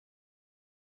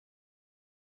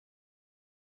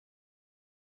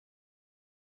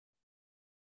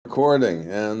Recording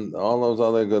and all those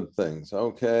other good things.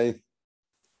 Okay.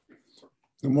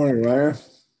 Good morning, Ryan.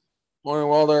 Morning,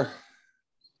 Walter.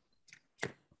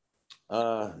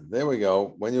 There we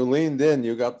go. When you leaned in,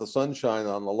 you got the sunshine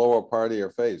on the lower part of your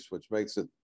face, which makes it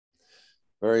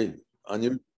very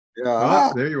unusual. Yeah.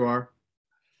 Oh, there you are.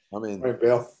 I mean, Hi,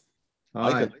 Bill.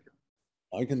 Hi.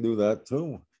 I can do that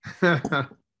too.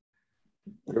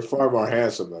 You're far more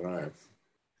handsome than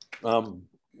I am.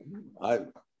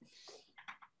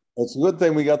 It's a good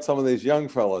thing we got some of these young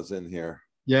fellas in here.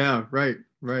 Yeah, right.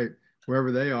 Wherever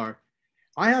they are.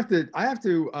 I have to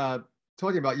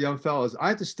talking about young fellas, I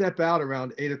have to step out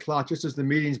around 8 o'clock just as the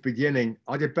meeting's beginning.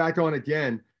 I'll get back on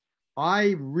again.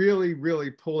 I really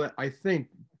pulled it. I think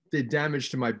did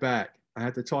damage to my back. I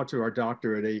had to talk to our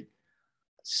doctor at 8.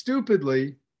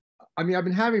 Stupidly, I mean, I've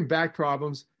been having back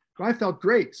problems, but I felt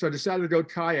great. So I decided to go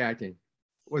kayaking.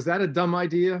 Was that a dumb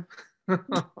idea?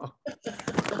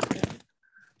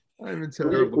 I'm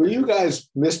terrible. Were you guys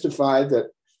mystified that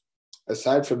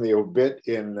aside from the obit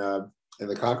in the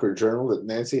Concord Journal, that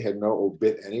Nancy had no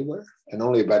obit anywhere, and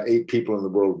only about 8 people in the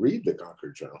world read the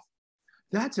Concord Journal?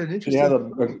 That's an interesting. She had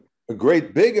a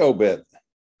great big obit.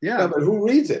 Yeah, but who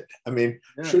reads it? I mean,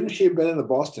 shouldn't she have been in the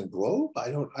Boston Globe?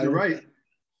 You're right.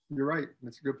 You're right.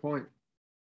 That's a good point.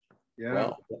 Yeah.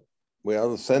 Well, we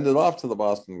ought to send it off to the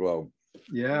Boston Globe.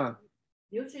 Yeah.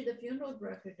 Usually the funeral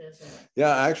director does that.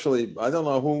 Yeah, actually, I don't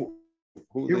know who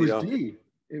it was D.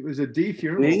 It was a D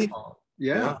funeral. D?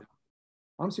 Yeah.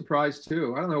 I'm surprised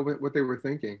too. I don't know what they were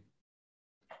thinking.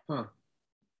 Huh.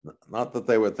 Not that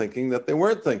they were thinking, that they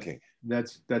weren't thinking.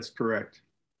 That's correct.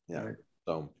 Yeah. Right.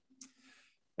 So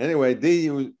anyway,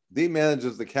 D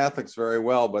manages the Catholics very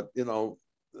well, but you know,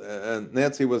 and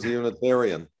Nancy was a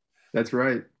Unitarian. That's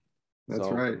right. That's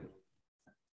right.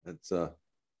 It's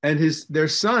and their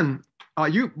son,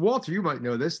 Walter, you might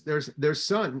know this. Their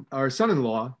son, our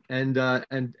son-in-law, and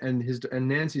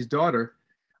Nancy's daughter,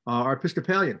 are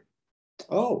Episcopalian.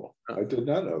 Oh, I did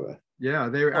not know that. Yeah,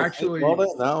 they're actually.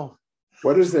 Well, now,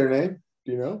 what is their name?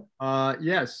 Do you know?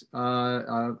 Yes,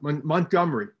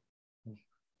 Montgomery.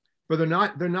 But they're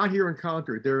not here in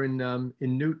Concord. They're in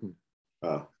Newton.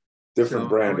 Oh, different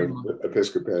brand of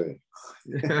Episcopalian.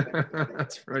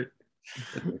 That's right.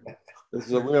 This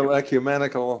is a real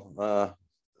ecumenical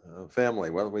family.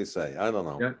 What do we say? I don't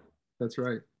know. Yeah, that's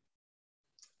right.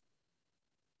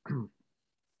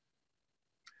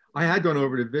 I had gone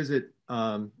over to visit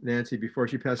Nancy before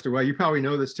she passed away. You probably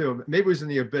know this too. Maybe it was in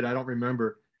the obit. I don't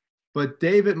remember. But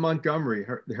David Montgomery,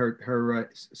 her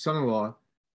son-in-law,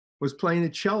 was playing the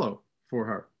cello for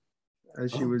her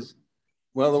as she was.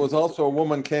 Well, there was also a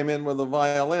woman came in with a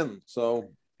violin.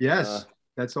 So yes,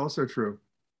 that's also true.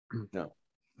 No.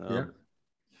 Yeah.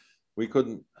 We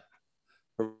couldn't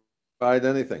provide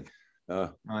anything.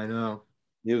 I know.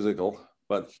 Musical,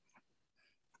 but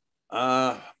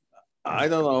I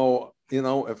don't know. You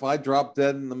know, if I drop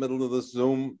dead in the middle of this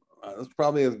Zoom, that's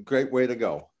probably a great way to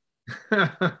go.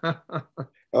 Well,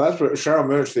 that's what Charles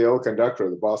Munch, the old conductor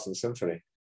of the Boston Symphony,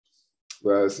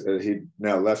 was. He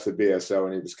now left the BSO,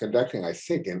 and he was conducting, I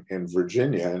think, in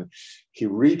Virginia, and he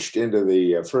reached into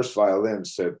the first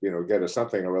violins to, get us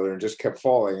something or other, and just kept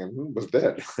falling and was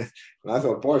dead. And I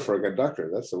thought, boy, for a conductor,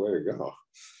 that's the way to go.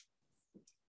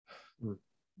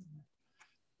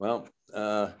 Well,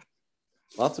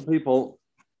 lots of people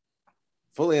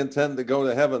fully intend to go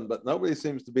to heaven, but nobody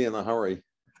seems to be in a hurry.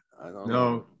 I don't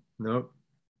know. Nope.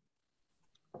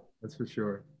 That's for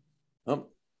sure. Oh,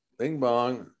 bing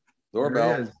bong,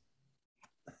 doorbell.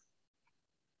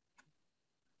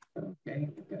 Okay,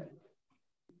 good.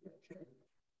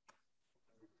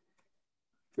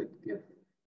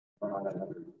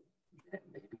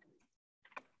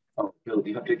 Oh, Bill, do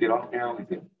you have to get off now?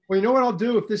 Well, you know what I'll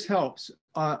do if this helps.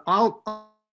 I'll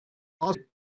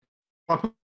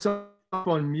put stuff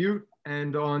on mute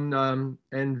and on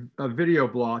a video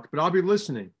block, but I'll be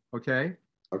listening. Okay.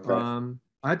 Okay.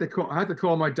 I had to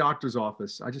call my doctor's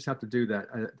office. I just have to do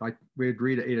that. We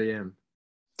agreed at 8 a.m.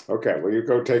 Okay. Well, you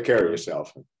go take care of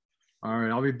yourself. All right.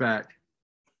 I'll be back.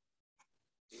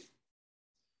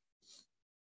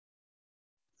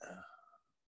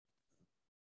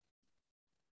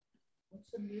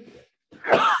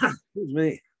 Excuse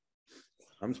me.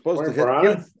 I'm supposed to hit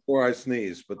mute before I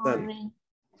sneeze, but then. Morning.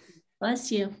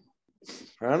 Bless you.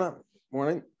 Hannah,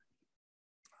 morning.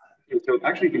 So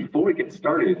actually, before we get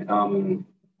started,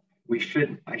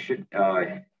 I should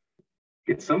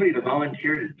get somebody to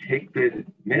volunteer to take the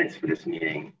minutes for this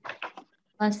meeting.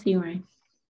 Bless you, Ray.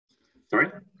 Sorry?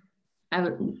 I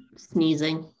was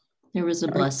sneezing. There was a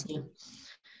bless you.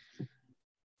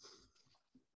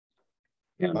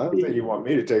 I don't think you want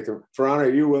me to take them. Farhan,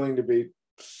 are you willing to be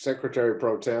secretary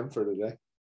pro tem for today?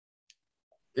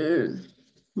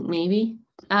 Maybe.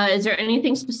 Is there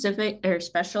anything specific or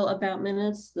special about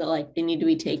minutes that like they need to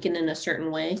be taken in a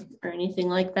certain way or anything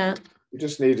like that? We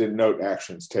just need to note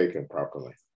actions taken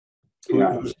properly.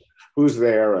 Yeah. Who's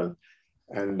there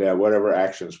and whatever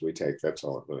actions we take, that's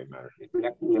all that really matters. We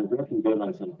have to vote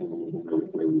on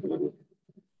something.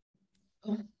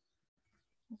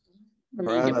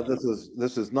 Miranda,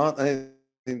 this is not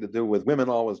anything to do with women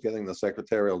always getting the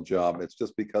secretarial job. It's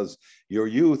just because your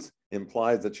youth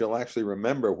implies that you'll actually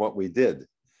remember what we did.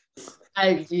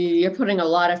 You're putting a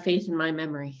lot of faith in my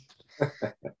memory.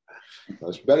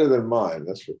 That's better than mine.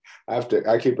 That's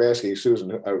I keep asking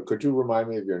Susan, could you remind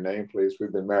me of your name, please?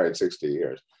 We've been married 60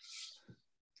 years.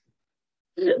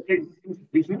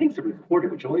 These meetings are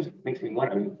recorded, which always makes me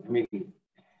wonder. I mean,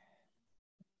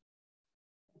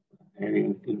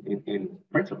 in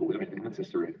principle, we don't have access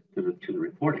to the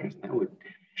recordings. That would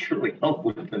surely help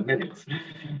with the minutes.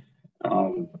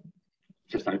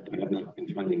 Just I've not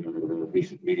been finding the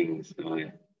recent meetings.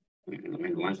 The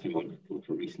last time I went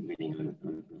for recent meeting on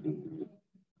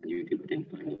YouTube, I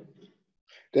didn't find it.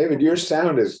 David, your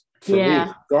sound is for me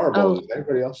garbled. Is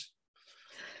anybody else?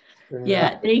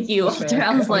 Yeah, thank you.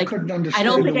 I was like, I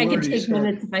don't think I can take said.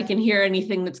 minutes if I can hear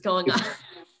anything that's going on.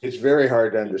 It's very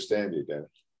hard to understand you, David.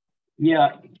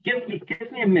 Yeah, give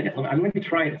me a minute. I'm going to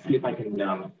try and see if I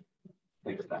can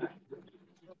fix that.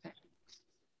 Okay.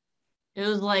 It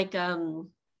was like an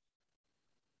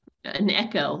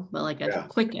echo, but like a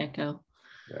quick echo.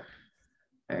 Yeah.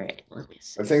 All right, let me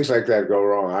see. When things like that go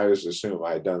wrong, I just assume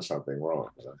I had done something wrong.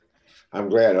 So I'm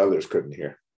glad others couldn't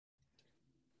hear.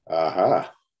 Aha.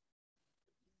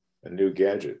 A new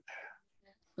gadget.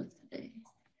 What's today?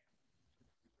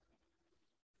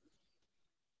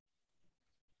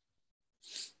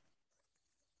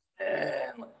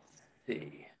 And let's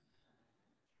see.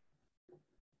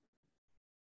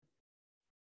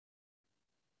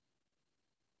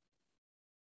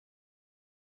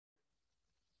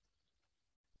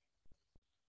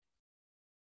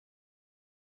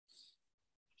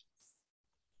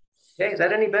 Okay, is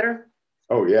that any better?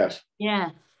 Oh, yes. Yeah.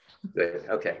 Good.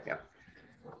 Okay, yeah.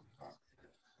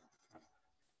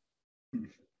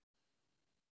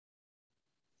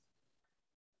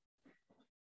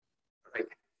 Right.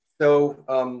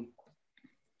 So,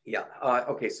 yeah.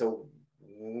 Okay. So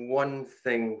one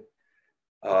thing.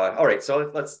 All right. So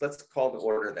let's call the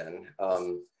order then.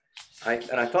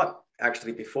 I thought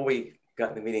actually before we got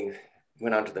in the meeting,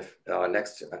 went on to the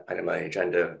next item on the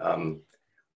agenda.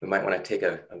 We might want to take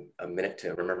a minute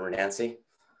to remember Nancy,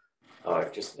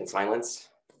 just in silence.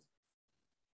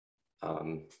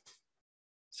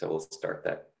 So we'll start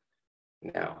that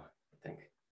now, I think.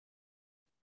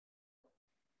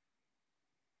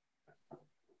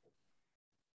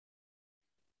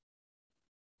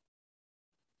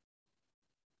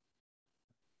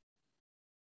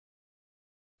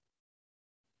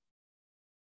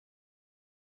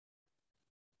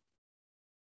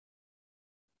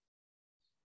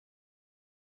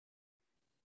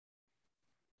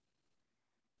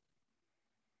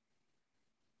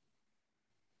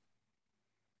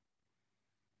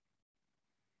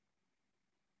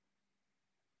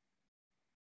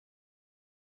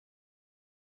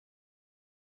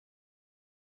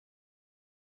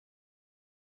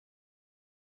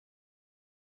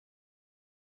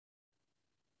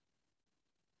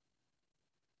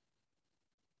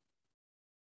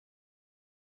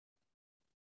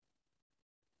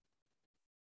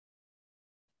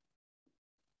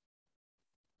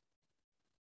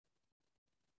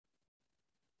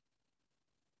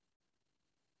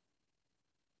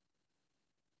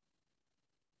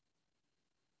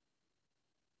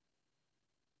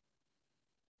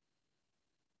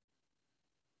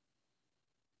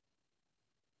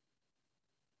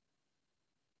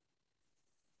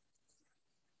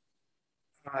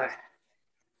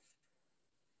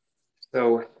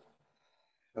 So,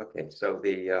 okay, so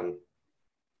the,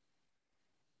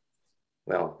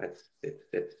 well, it's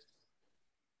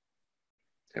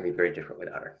gonna be very different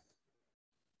without her.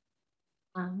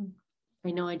 I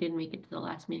know I didn't make it to the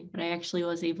last meeting, but I actually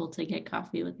was able to get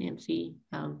coffee with Nancy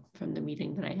from the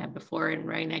meeting that I had before. And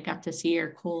Ryan, I got to see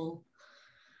her cool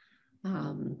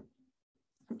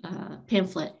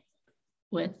pamphlet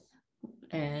with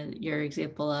your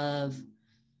example of,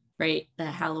 right, the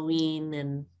Halloween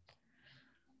and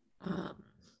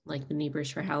like the neighbors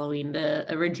for Halloween,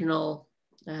 the original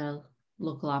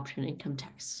local option income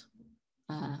tax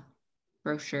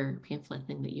brochure pamphlet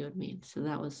thing that you had made. So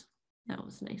that was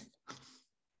nice.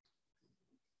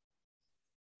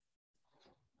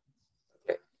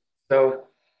 Okay, so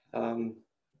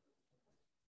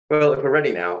Well, if we're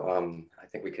ready now, I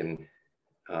think we can.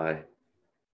 Of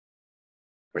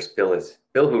course, Bill,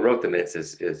 who wrote the minutes,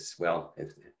 is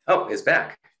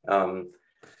back.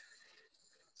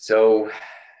 So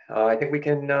I think we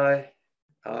can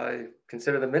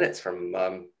consider the minutes from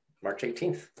March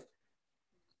 18th.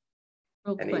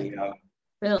 Real quick,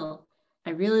 Bill,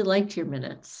 I really liked your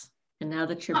minutes. And now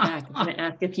that you're back, I'm going to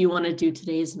ask if you want to do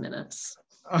today's minutes.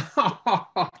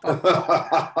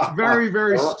 Very,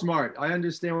 very smart. I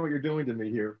understand what you're doing to me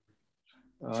here.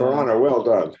 Verona, well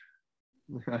done.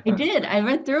 I did. I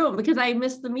read through them because I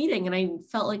missed the meeting and I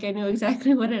felt like I knew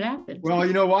exactly what had happened. Well,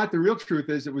 you know what? The real truth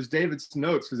is it was David's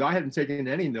notes because I hadn't taken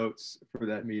any notes for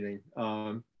that meeting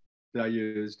that I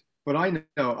used. But I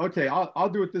know. Okay, I'll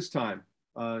do it this time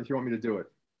if you want me to do it.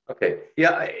 Okay.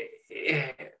 Yeah.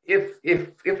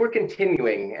 If we're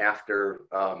continuing after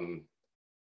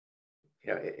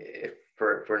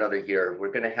for another year,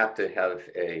 we're going to have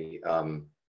a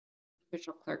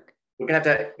official clerk. We're going to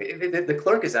have to. The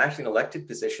clerk is actually an elected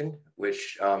position,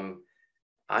 which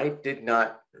I did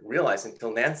not realize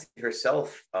until Nancy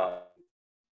herself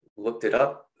looked it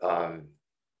up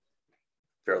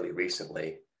fairly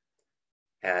recently,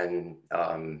 and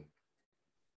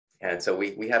so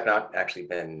we have not actually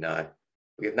been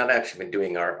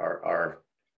doing our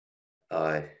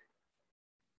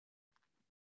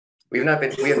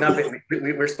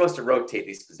we're supposed to rotate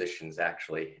these positions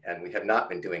actually, and we have not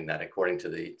been doing that according to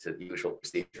the usual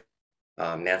procedure.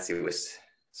 Nancy was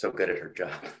so good at her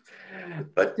job,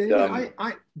 but David,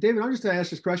 David, I'm just going to ask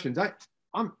this question.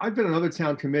 I've been on other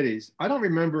town committees. I don't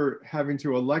remember having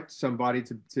to elect somebody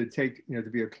to take, to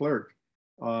be a clerk.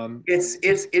 It's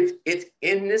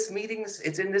in this meetings.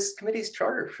 It's in this committee's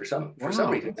charter for some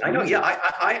reason. I know. Yeah,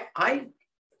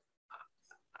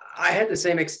 I had the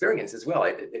same experience as well.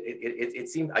 It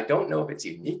seemed, I don't know if it's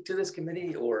unique to this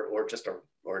committee or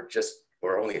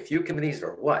only a few committees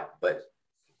or what, but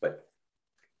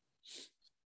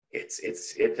it's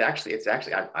actually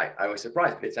I was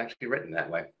surprised, but it's actually written that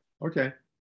way. Okay.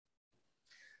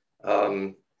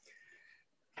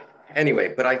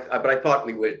 Anyway, but I thought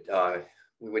we would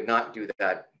not do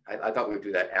that. I thought we would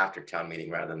do that after town meeting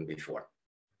rather than before.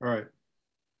 All right.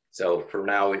 So for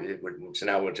now,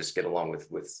 now we'll just get along with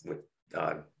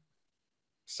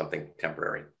something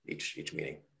temporary each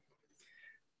meeting.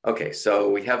 Okay, so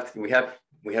we have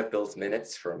Bill's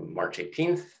minutes from March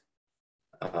 18th.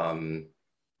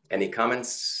 Any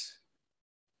comments?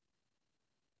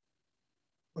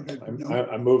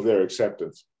 I move their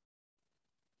acceptance.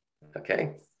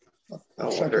 Okay.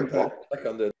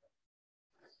 Second.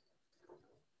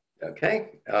 Okay.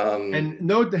 And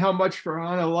note how much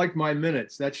Verona liked my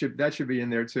minutes. That should be in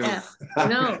there too. Yeah.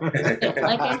 No,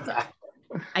 like I said,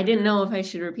 I didn't know if I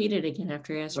should repeat it again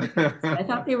after I asked. I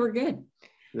thought they were good.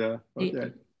 Yeah.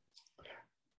 Okay.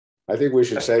 I think we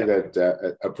should say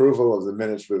that approval of the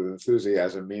minutes with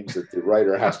enthusiasm means that the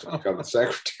writer has to become the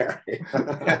secretary.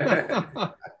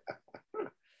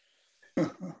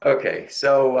 Okay,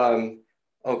 so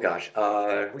oh gosh,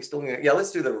 we still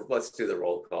let's do the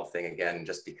roll call thing again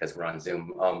just because we're on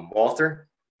Zoom. Walter?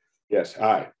 Yes,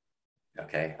 aye.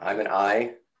 Okay, I'm an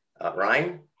aye.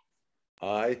 Ryan?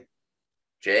 Aye.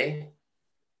 Jay?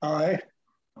 Aye.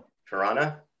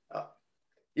 Verona?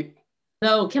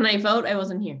 So can I vote? I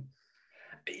wasn't here.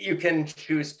 You can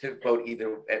choose to vote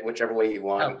whichever way you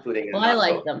want, including. Well, I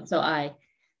like them, so aye.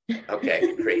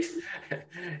 Okay, great.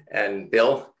 And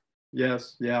Bill?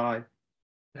 Yes. Yeah. Aye.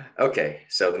 Okay,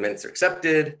 so the minutes are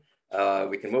accepted.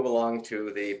 We can move along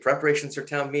to the preparations for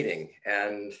town meeting.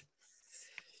 And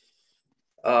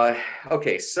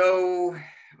okay, so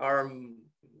our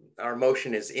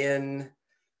motion is in.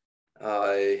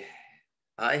 I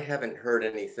haven't heard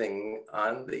anything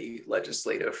on the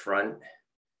legislative front.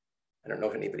 I don't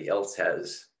know if anybody else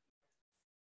has.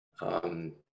 I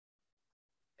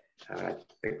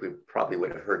think we probably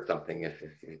would have heard something if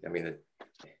I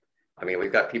mean,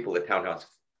 we've got people at townhouse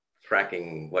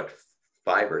tracking what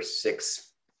 5 or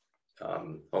 6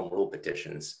 home rule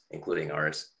petitions, including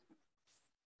ours.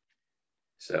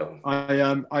 So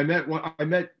I met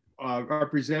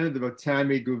Representative of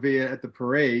Tammy Gouveia at the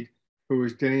parade, who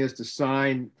was getting us to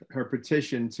sign her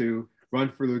petition to run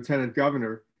for lieutenant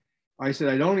governor. I said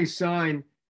I'd only sign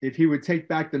if he would take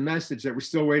back the message that we're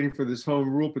still waiting for this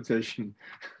home rule petition.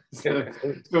 So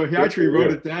he actually wrote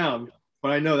it down,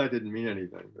 but I know that didn't mean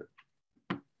anything. But.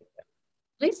 At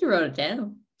least he wrote it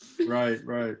down. Right.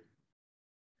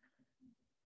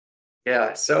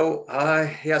 Yeah. So so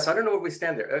I don't know where we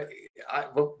stand there.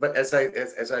 But as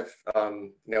I've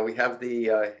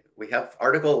we have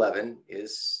Article 11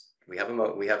 is we have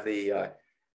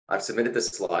I've submitted the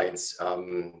slides.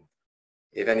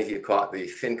 if any of you caught the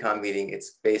FinCom meeting,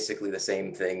 it's basically the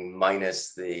same thing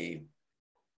minus the,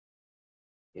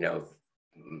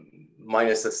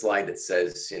 minus the slide that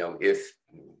says, if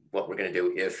what we're going to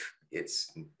do if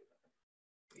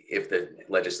the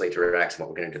legislature acts, what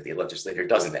we're going to do if the legislature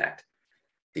doesn't act.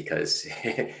 Because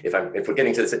if we're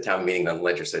getting to this at town meeting, then the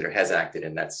legislature has acted,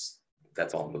 and that's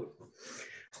all moot.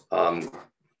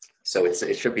 So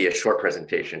it should be a short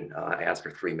presentation. I asked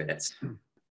for 3 minutes.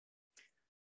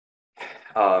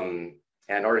 And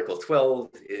Article 12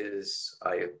 is,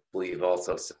 I believe,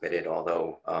 also submitted,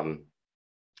 although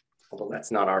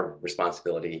that's not our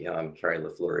responsibility. Carrie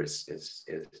LaFleur is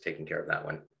taking care of that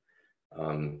one.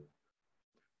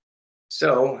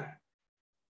 So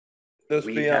this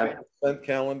be on the consent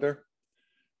calendar?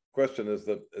 Question is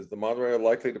the moderator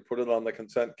likely to put it on the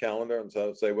consent calendar and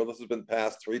so say, well, this has been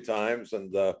passed 3 times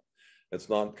and it's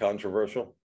not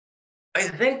controversial? I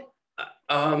think,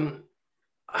 I'm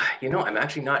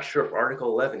actually not sure for Article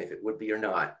 11 if it would be or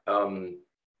not.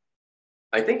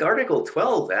 I think Article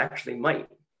 12 actually might.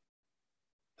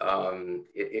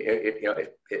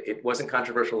 It wasn't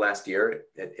controversial last year.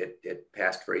 It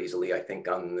passed very easily, I think,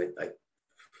 on the,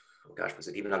 oh gosh, was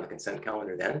it even on the consent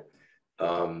calendar then?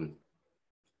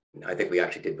 I think we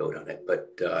actually did vote on it, but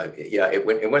yeah, it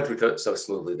went through so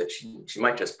smoothly that she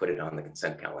might just put it on the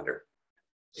consent calendar.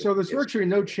 So there's virtually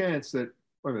no chance that,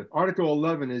 wait a minute, Article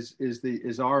 11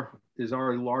 is our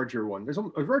larger one. There's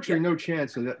virtually no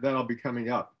chance that that'll be coming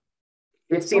up.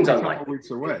 It seems unlikely. Weeks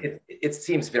away. It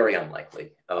seems very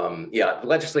unlikely. Yeah, the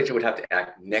legislature would have to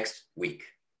act next week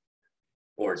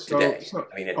or today.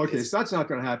 Okay, so that's not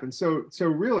going to happen. So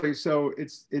really,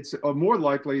 it's a more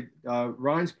likely,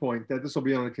 Ryan's point, that this will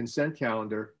be on the consent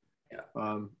calendar. Yeah.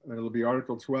 And it'll be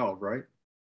Article 12, right?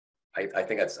 I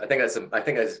think that's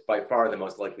by far the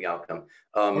most likely outcome.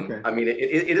 Okay. I mean,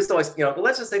 it is always, the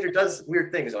legislature does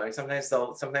weird things. I mean,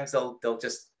 sometimes they'll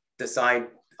just decide,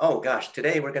 oh gosh,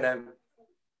 today we're going to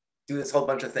do this whole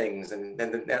bunch of things, and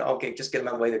then okay, just get them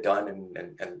out of the way, they're done,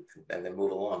 and then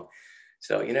move along.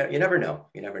 So you never know.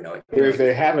 You never know. If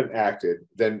they haven't acted,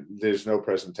 then there's no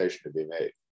presentation to be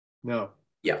made. No.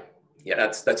 Yeah,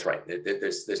 that's right.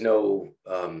 There's no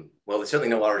well, there's certainly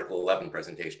no Article 11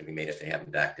 presentation to be made if they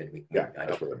haven't acted. We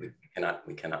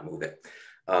cannot move it.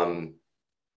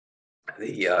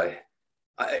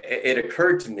 It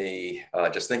occurred to me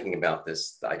just thinking about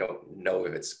this. I don't know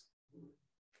if it's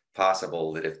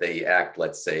possible that if they act,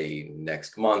 let's say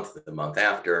next month, the month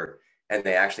after, and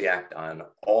they actually act on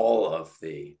all of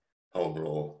the home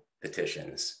rule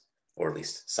petitions, or at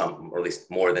least some, or at least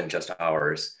more than just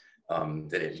ours,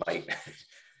 that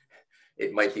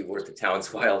it might be worth the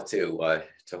town's while to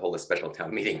hold a special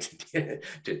town meeting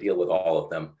to deal with all of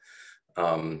them.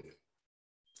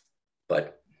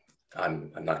 But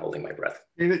I'm not holding my breath.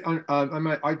 David,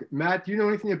 Matt, do you know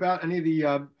anything about any of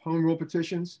the home rule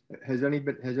petitions? Has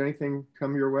anything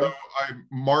come your way? So I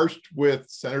marched with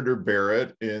Senator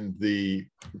Barrett in the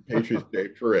Patriots Day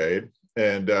Parade,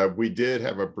 and we did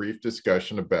have a brief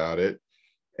discussion about it.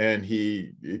 And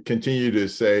he continued to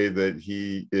say that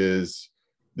he is,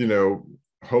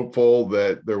 hopeful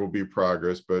that there will be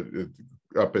progress, but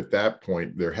up at that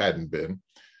point, there hadn't been.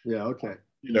 Yeah. Okay.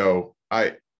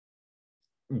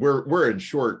 We're in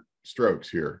short strokes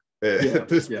here at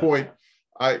this point.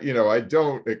 I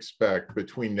don't expect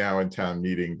between now and town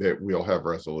meeting that we'll have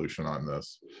resolution on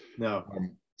this. No.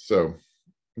 So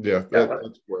yeah,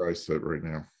 that's where I sit right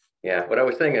now. Yeah, what I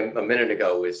was saying a minute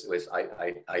ago was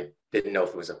I didn't know if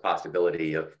it was a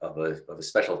possibility of a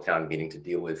special town meeting to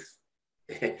deal with.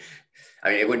 I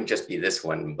mean, it wouldn't just be this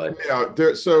one, but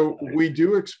yeah. So we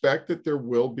do expect that there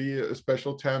will be a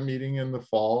special town meeting in the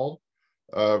fall.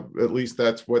 At least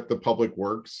that's what the Public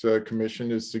Works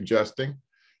Commission is suggesting.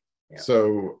 Yeah.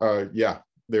 So yeah,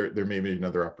 there may be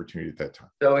another opportunity at that time.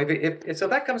 So if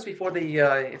that comes before the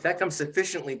if that comes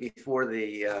sufficiently before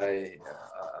the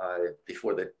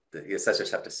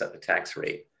assessors have to set the tax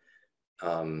rate,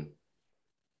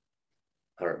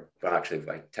 or actually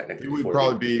by technically it would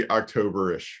probably be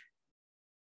October-ish.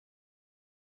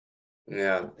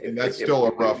 Yeah, and that's still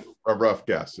a rough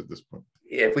guess at this point.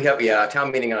 Yeah, if we have a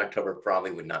town meeting in October,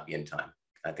 probably would not be in time.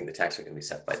 I think the tax rate can be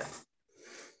set by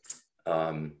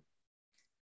then.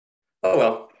 Oh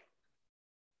well.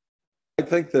 I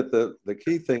think that the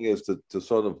key thing is to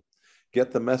sort of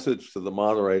get the message to the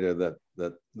moderator that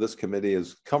this committee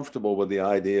is comfortable with the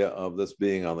idea of this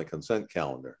being on the consent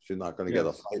calendar. She's not going to get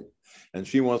a fight, and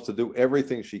she wants to do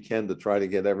everything she can to try to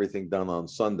get everything done on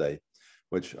Sunday,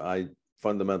 which I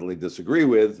fundamentally disagree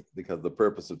with, because the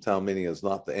purpose of town meeting is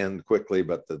not to end quickly,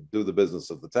 but to do the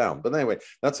business of the town. But anyway,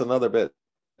 that's another bit.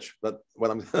 but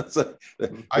what I'm going to say,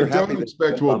 I don't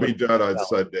expect we'll be done on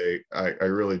Sunday. I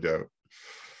really don't.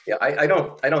 Yeah, I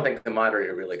don't think the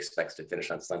moderator really expects to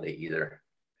finish on Sunday either.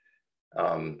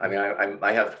 I mean,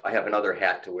 I have another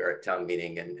hat to wear at town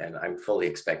meeting, and I'm fully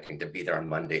expecting to be there on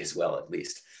Monday as well, at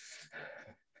least.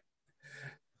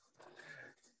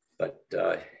 But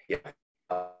yeah.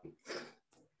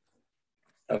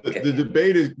 Okay. The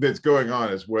debate that's going on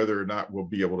is whether or not we'll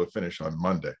be able to finish on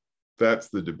Monday. That's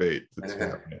the debate that's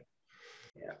happening.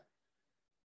 Yeah.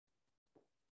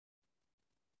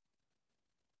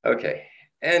 Okay.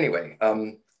 Anyway,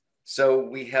 so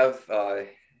we have,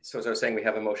 so as I was saying, we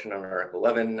have a motion on Article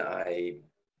 11. I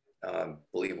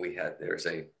believe there's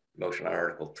a motion on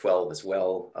Article 12 as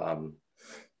well.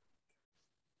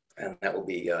 And that will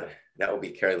be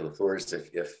carried to the floors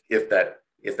if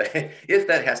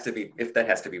that has to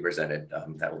be presented,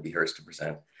 that will be hers to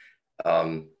present.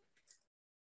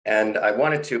 And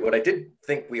what I did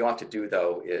think we ought to do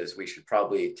though is we should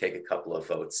probably take a couple of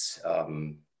votes.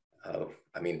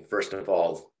 I mean, first of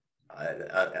all,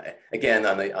 again,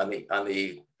 on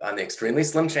the extremely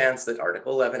slim chance that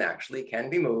Article 11 actually can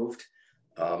be moved,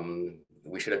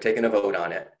 we should have taken a vote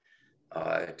on it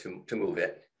to move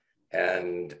it,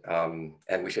 and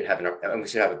we should have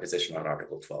a position on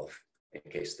Article 12 in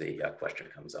case the question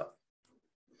comes up.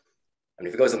 I mean,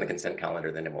 if it goes on the consent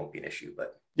calendar, then it won't be an issue.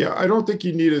 But yeah, I don't think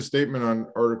you need a statement on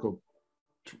Article.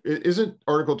 Isn't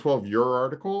Article 12 your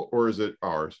article or is it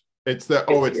ours? It's that.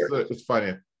 Oh, it's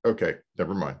finance. Okay,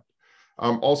 never mind.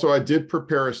 Also, I did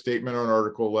prepare a statement on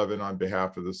Article 11 on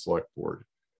behalf of the select board,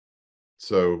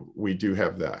 so we do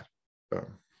have that.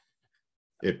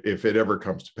 If it ever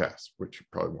comes to pass, which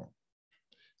probably won't.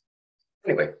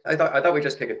 Anyway, I thought we'd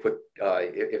just take a quick.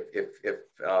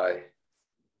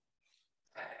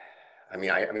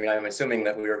 I'm assuming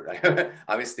that we're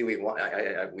obviously we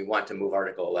want to move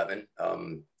Article 11.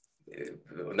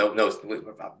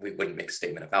 We wouldn't make a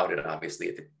statement about it, obviously,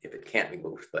 if it can't be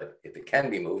moved. But if it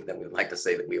can be moved, then we'd like to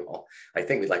say that I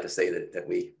think we'd like to say that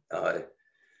we. I'd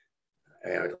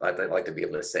like to be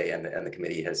able to say, and the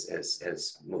committee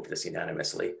has moved this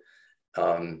unanimously.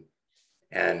 And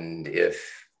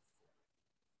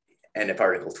if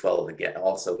Article 12 again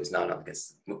also is not on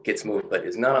gets moved, but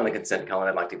is not on the consent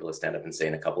calendar, I'd like to be able to stand up and say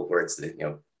in a couple of words that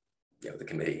the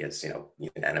committee has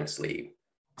unanimously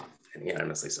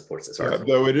supports this article.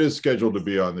 Though it is scheduled to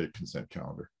be on the consent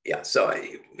calendar. Yeah. So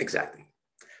exactly.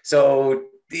 So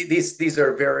these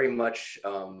are very much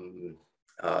kind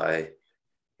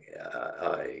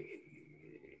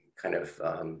of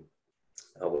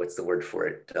what's the word for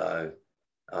it?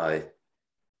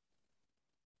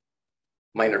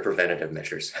 Minor preventative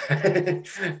measures. They're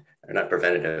not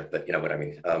preventative, but you know what I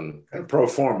mean. And pro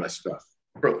forma stuff.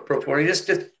 Pro forma, just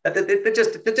in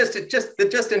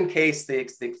case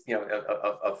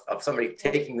of somebody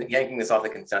yanking this off the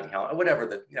consent calendar,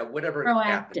 whatever whatever proactive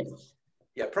happens.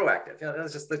 Yeah, proactive.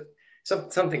 That's just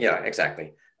something. Yeah,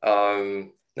 exactly.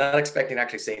 Not expecting to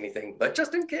actually say anything, but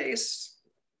just in case,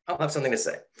 I'll have something to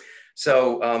say.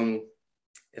 So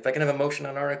if I can have a motion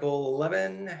on Article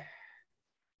 11.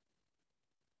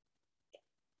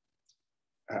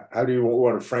 How do you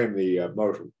want to frame the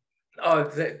motion? Oh,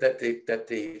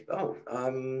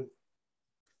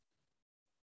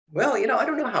 well, I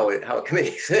don't know how a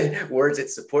committee words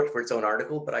its support for its own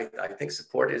article, but I think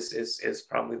support is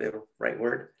probably the right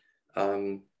word.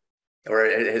 Or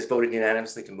it has voted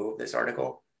unanimously to move this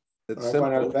article. It's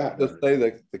simple. Just say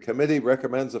that the committee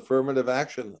recommends affirmative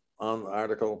action on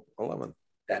Article 11.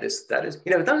 That is, those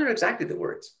are exactly the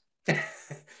words.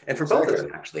 And for both of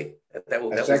them, actually.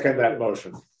 I second that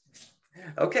motion.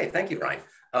 Okay, thank you, Ryan.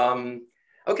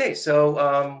 Okay,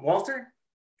 so Walter?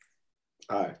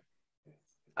 Aye.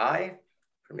 Aye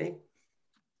for me.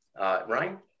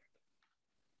 Ryan?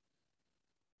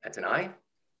 That's an aye?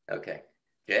 Okay.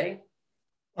 Jay?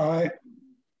 Aye.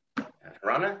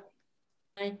 Rana?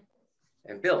 Aye.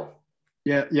 And Bill?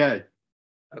 Yeah.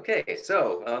 Okay,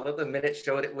 so let the minutes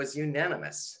show it was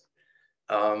unanimous.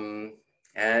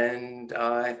 And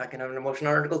if I can have an motion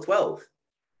on Article 12.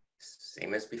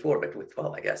 Same as before, but with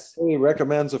 12, I guess. He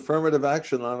recommends affirmative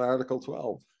action on Article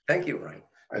 12. Thank you, Ryan.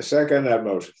 I second that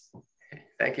motion.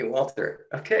 Thank you, Walter.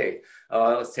 Okay,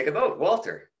 let's take a vote.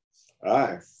 Walter?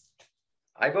 Aye.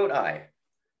 I vote aye.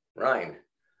 Ryan?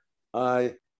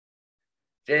 Aye.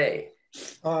 Jay?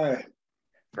 Aye.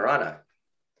 Verana?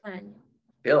 Aye.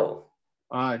 Bill?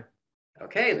 Aye.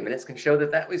 Okay, the minutes can show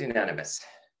that was unanimous.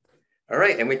 All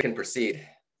right, and we can proceed,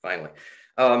 finally.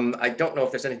 I don't know if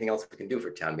there's anything else we can do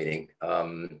for town meeting.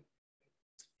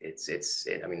 That's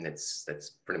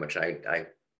pretty much,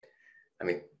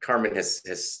 Carmen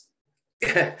has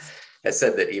has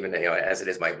said that even, as it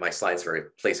is, my slides are a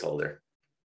placeholder.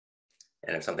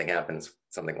 And if something happens,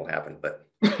 something will happen. But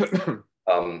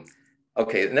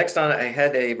okay, next on, I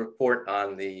had a report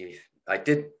on I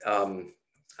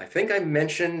think I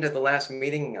mentioned at the last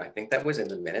meeting, I think that was in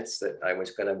the minutes, that I was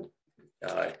going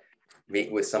to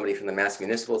meet with somebody from the Mass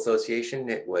Municipal Association.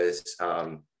 It was,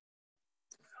 oh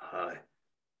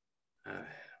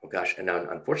gosh, and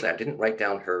unfortunately, I didn't write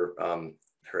down her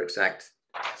exact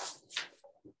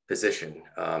position.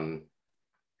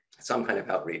 Some kind of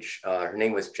outreach. Her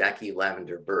name was Jackie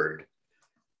Lavender Bird.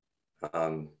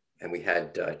 And we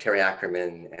had Terry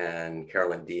Ackerman and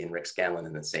Carolyn D and Rick Scanlon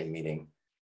in the same meeting.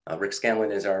 Rick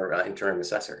Scanlon is our interim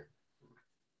assessor.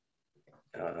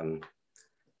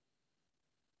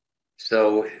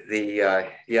 So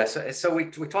so we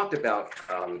talked about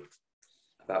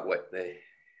what the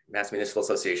Mass Municipal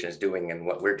Association is doing and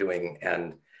what we're doing,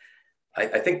 and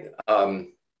I think I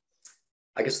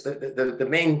guess the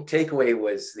main takeaway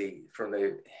was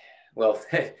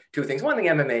two things. One thing,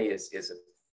 MMA is a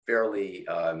fairly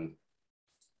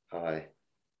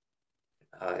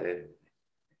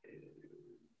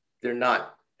they're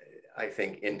not, I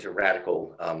think, into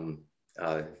radical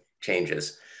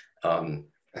changes, and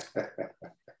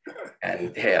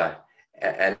yeah,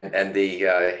 and they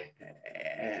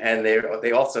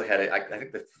also had I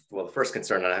think the first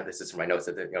concern, and I have this is from my notes,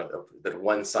 that that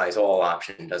one size all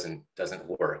option doesn't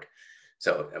work.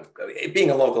 So it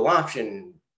being a local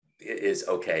option is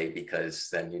okay, because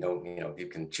then you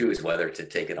can choose whether to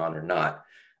take it on or not.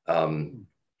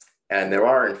 And there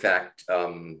are, in fact,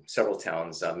 several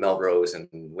towns, Melrose and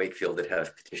Wakefield, that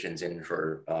have petitions in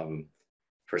for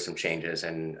some changes.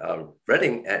 And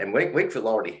Reading and Wakefield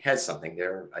already has something.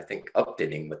 They're, I think,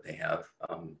 updating what they have.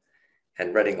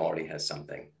 And Reading already has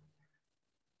something.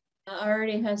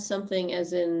 Already has something,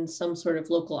 as in some sort of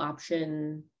local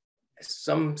option.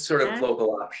 Some sort of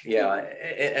local option, yeah.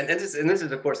 And this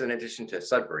is, of course, in addition to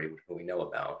Sudbury, who we know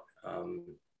about.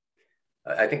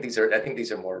 I think these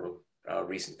are more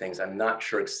recent things. I'm not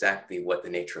sure exactly what the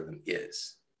nature of them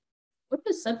is. What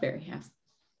does Sudbury have?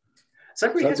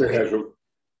 Sudbury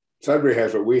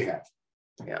has what we have.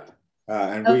 Yeah.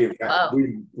 And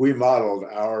we modeled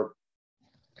our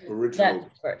original.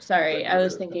 Sorry, I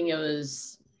was thinking it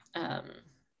was.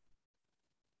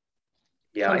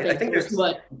 Yeah, I think there's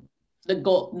what the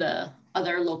goal, the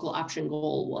other local option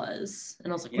goal was,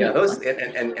 and I was like, yeah, those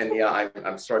and yeah,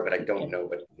 I'm sorry, but I don't know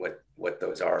what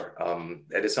those are.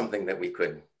 That is something that we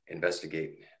could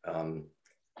investigate.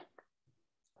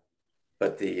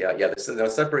 But the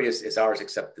Sudbury is ours,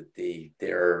 except that the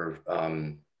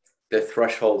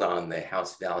threshold on the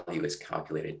house value is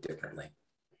calculated differently.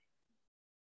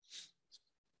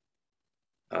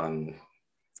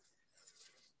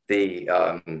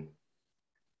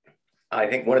 I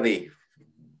think one of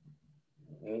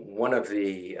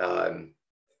the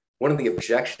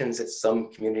objections that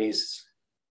some communities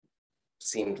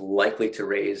seemed likely to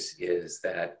raise is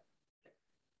that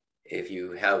if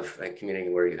you have a community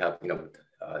where you have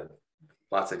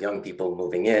lots of young people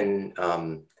moving in,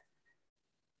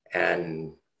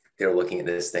 and they're looking at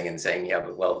this thing and saying, yeah,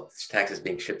 but well, taxes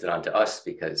being shifted onto us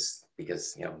because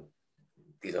these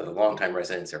are the longtime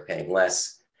residents are paying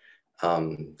less.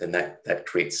 Then that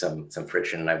creates some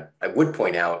friction. And I would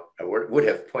point out, I would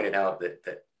have pointed out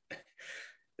that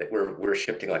we're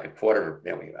shifting like a quarter.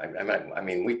 I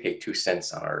mean, we pay 2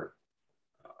 cents on our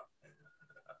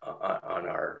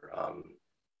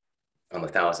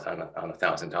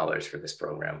 $1,000 for this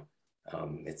program.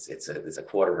 It's a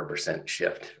 0.25%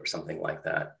 shift or something like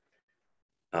that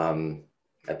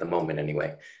at the moment,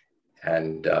 anyway.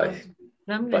 And I'm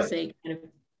going to say, kind of,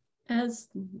 as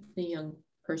the young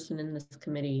person in this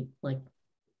committee, like,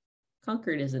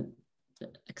 Concord isn't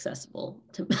accessible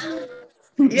to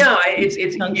yeah,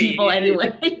 it's young people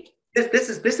anyway. This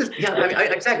is yeah. I mean,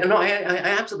 exactly. No, I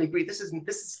absolutely agree. This is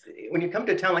when you come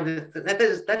to a town like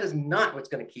this, that is not what's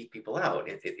going to keep people out.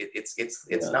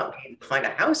 It's not to find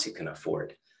a house you can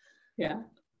afford. Yeah.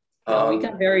 We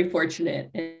got very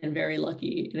fortunate and very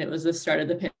lucky, and it was the start of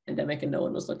the pandemic, and no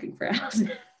one was looking for a house.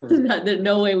 There's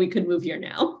no way we could move here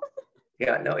now.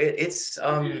 Yeah, no,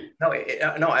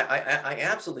 I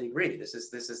absolutely agree. This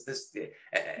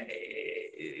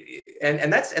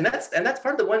and that's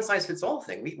part of the one size fits all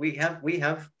thing. We have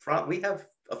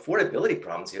affordability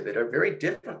problems here that are very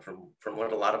different from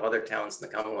what a lot of other towns in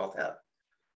the Commonwealth have.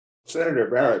 Senator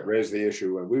Barrett raised the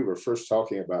issue when we were first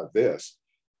talking about this,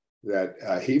 that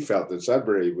he felt that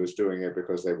Sudbury was doing it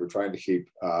because they were trying to keep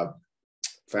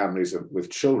families with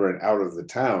children out of the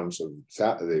town, so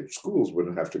the schools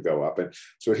wouldn't have to go up. And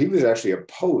so he was actually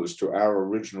opposed to our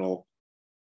original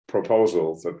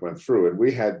proposal that went through, and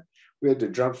we had to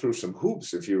jump through some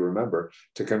hoops, if you remember,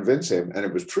 to convince him. And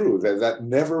it was true that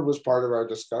never was part of our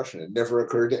discussion. It never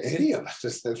occurred to any of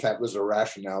us that was a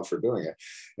rationale for doing it.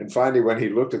 And finally, when he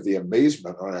looked at the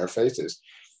amazement on our faces,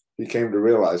 he came to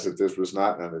realize that this was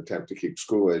not an attempt to keep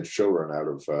school-age children out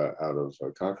of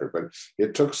Concord. But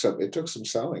it took some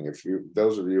selling.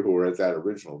 Those of you who were at that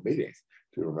original meeting,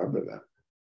 do you remember that?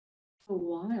 A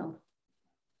while.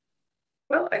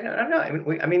 Well, I don't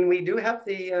know. I mean, we do have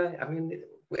the.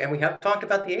 And we have talked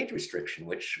about the age restriction,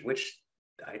 which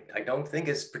I don't think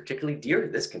is particularly dear to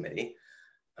this committee.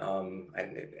 But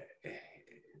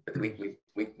we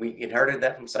inherited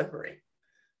that from Sudbury.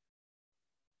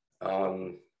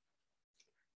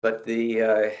 But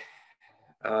the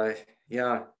but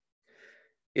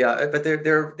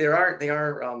they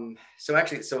are so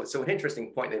actually so an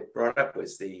interesting point they brought up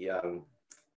was the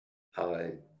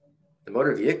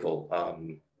motor vehicle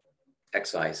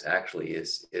excise actually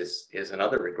is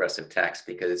another regressive tax,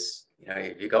 because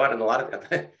if you go out in a lot of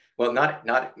well not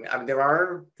I mean there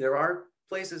are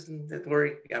places where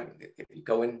if you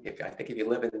go in, I think if you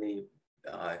live in the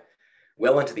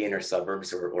well into the inner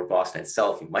suburbs or Boston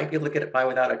itself, you might be able to get by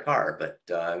without a car, but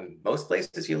most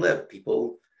places you live,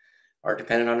 people are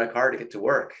dependent on a car to get to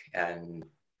work, and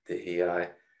that's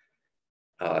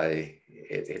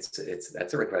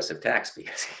a regressive tax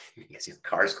because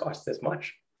cars cost this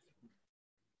much.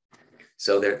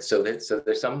 So there's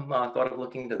some thought of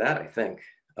looking into that, I think.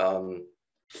 And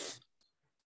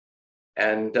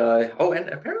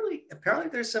apparently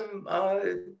there's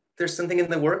something in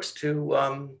the works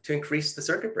to increase the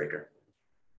circuit breaker.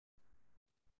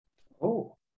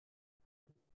 Oh,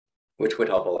 which would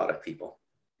help a lot of people.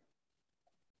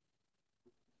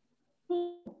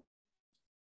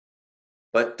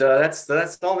 But that's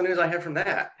all the news I have from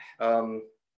that.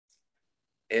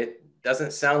 It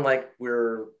doesn't sound like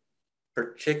we're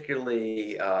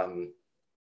particularly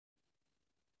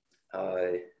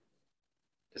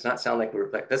does not sound like we're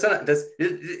like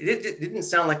it didn't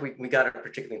sound like we got a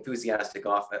particularly enthusiastic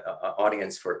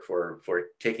audience for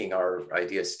taking our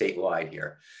ideas statewide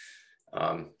here.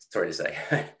 Sorry to say,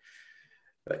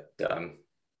 but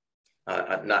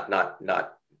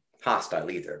not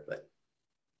hostile either. But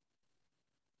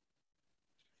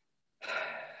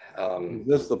is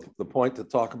this the point to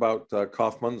talk about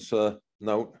Kaufman's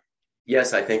note?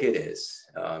 Yes, I think it is.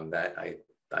 That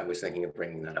I was thinking of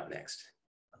bringing that up next.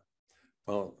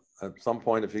 Well, at some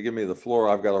point, if you give me the floor,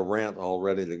 I've got a rant all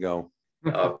ready to go.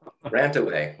 Rant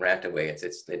away.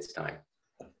 It's time.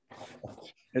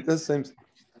 It just seems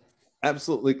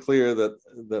absolutely clear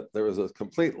that there is a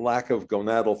complete lack of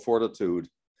gonadal fortitude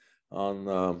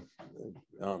on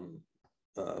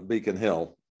Beacon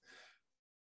Hill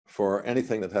for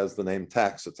anything that has the name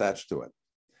tax attached to it,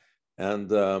 and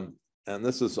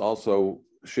this is also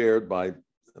shared by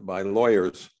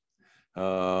lawyers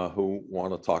who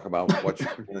want to talk about what you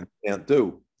can and can't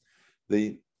do.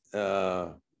 The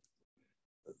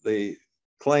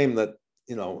claim that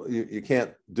you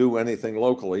can't do anything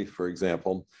locally, for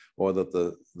example, or that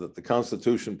the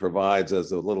Constitution provides,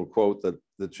 as a little quote that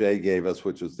Jay gave us,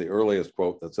 which is the earliest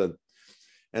quote, that said,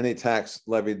 any tax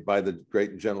levied by the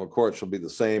Great and General Court shall be the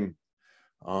same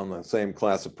on the same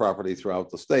class of property throughout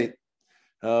the state.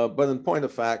 But in point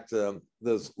of fact,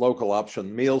 there's local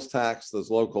option meals tax,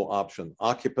 there's local option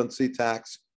occupancy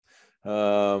tax,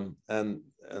 and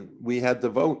we had to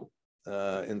vote,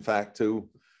 in fact, to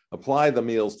apply the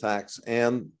meals tax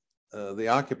and the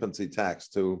occupancy tax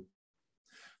to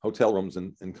hotel rooms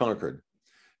in Concord.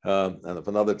 And if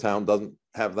another town doesn't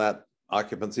have that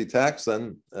occupancy tax,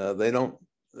 then they don't.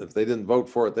 If they didn't vote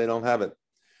for it, they don't have it.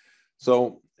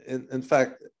 So, in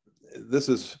fact, this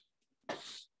is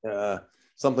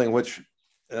something which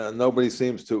nobody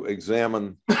seems to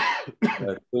examine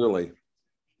clearly.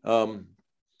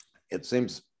 It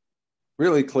seems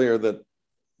really clear that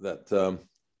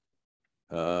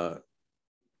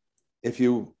if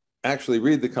you actually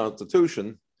read the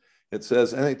Constitution, it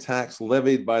says any tax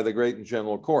levied by the Great and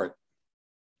General Court.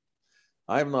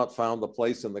 I have not found the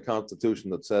place in the Constitution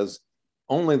that says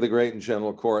only the Great and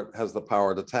General Court has the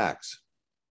power to tax.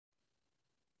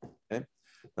 Okay,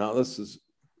 now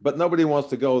but nobody wants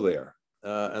to go there.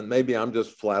 And maybe I'm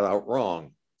just flat out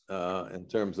wrong in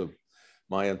terms of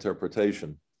my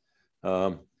interpretation.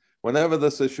 Whenever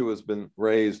this issue has been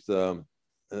raised to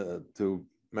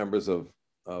members of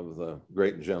the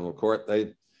Great and General Court,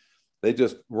 they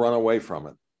just run away from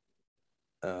it.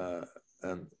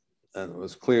 And it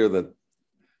was clear that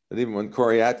even when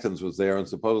Corey Atkins was there and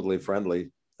supposedly friendly,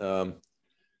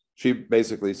 she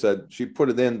basically said she put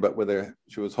it in, but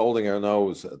she was holding her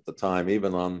nose at the time,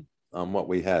 even on what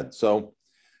we had. So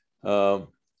I'm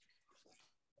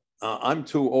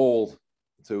too old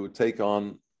to take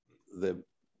on the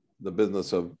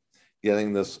business of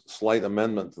getting this slight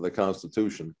amendment to the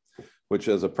Constitution, which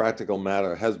as a practical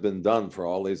matter has been done for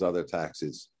all these other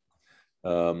taxes.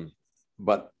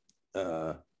 But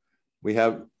there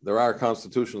are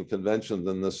constitutional conventions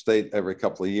in the state every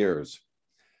couple of years.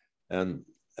 And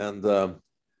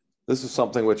this is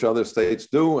something which other states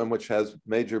do and which has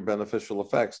major beneficial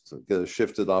effects to get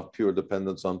shifted off pure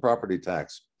dependence on property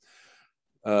tax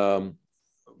for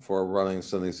running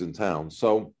cities and towns.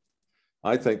 So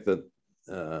I think that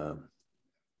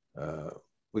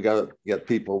we got to get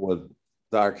people with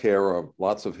dark hair or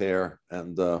lots of hair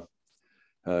and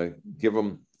give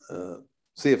them,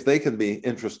 see if they can be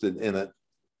interested in it.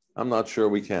 I'm not sure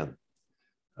we can.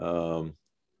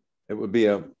 It would be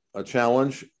a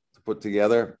challenge to put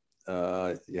together.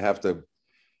 You have to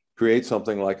create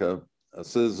something like a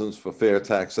Citizens for Fair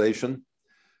Taxation.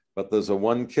 But there's a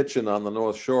one kitchen on the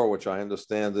North Shore, which I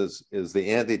understand is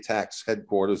the anti-tax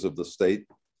headquarters of the state.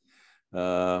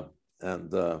 That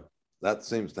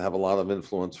seems to have a lot of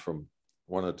influence from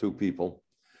one or two people.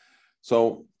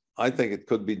 So I think it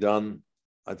could be done.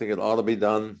 I think it ought to be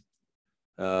done.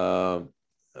 But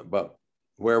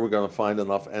where are we going to find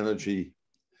enough energy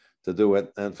to do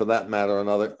it? And for that matter,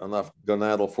 enough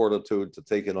gonadal fortitude to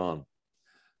take it on.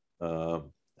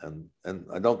 And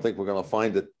I don't think we're going to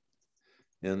find it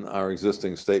in our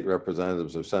existing state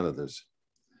representatives or senators.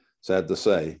 Sad to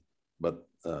say, but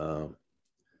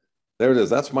there it is.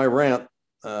 That's my rant.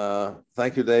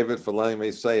 Thank you, David, for letting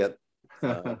me say it.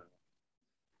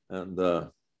 And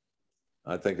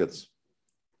I think it's,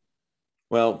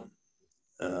 well,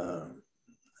 and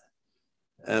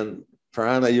for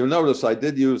Hannah, you notice I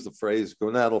did use the phrase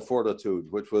gonadal fortitude,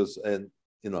 which was an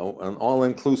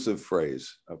all-inclusive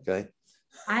phrase, okay?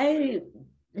 I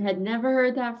had never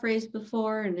heard that phrase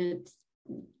before, and it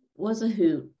was a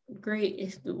hoot.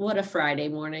 Great. What a Friday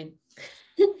morning.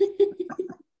 If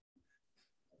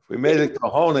we made it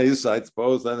cojones, I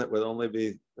suppose then it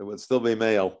would still be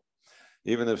male,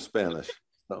 even if Spanish.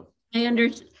 So I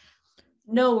understand.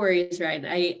 No worries, Ryan.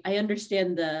 I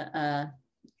understand the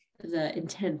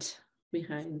intent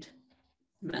behind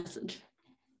the message.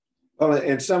 Well,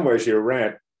 in some ways, your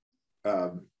rant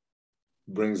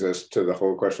brings us to the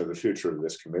whole question of the future of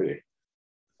this committee.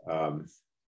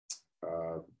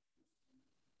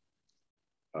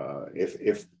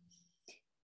 If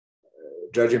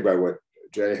judging by what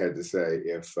Jay had to say,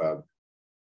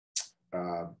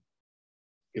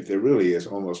 if there really is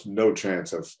almost no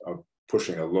chance of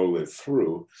pushing a low lid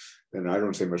through, then I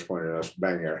don't see much point in us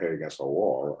banging our head against a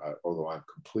wall, although I'm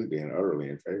completely and utterly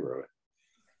in favor of it.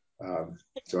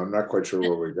 So I'm not quite sure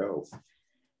where we go.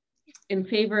 In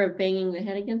favor of banging the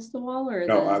head against the wall, or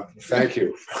no? Thank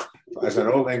you. As an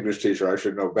old English teacher, I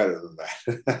should know better than that.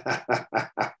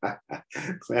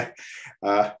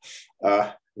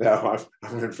 No,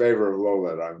 I'm in favor of low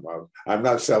lid. I'm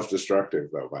not self-destructive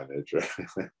though by nature.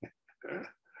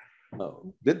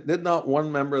 No. Did not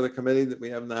one member of the committee that we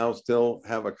have now still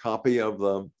have a copy of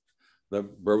the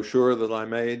brochure that I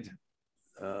made?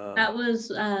 That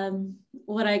was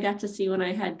what I got to see when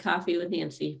I had coffee with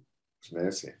Nancy.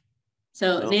 Nancy.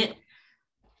 So it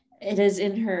is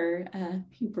in her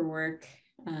paperwork.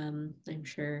 I'm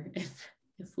sure if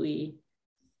we,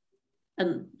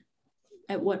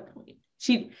 at what point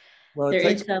there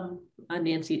is some on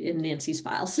Nancy's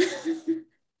files.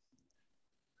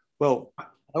 Well,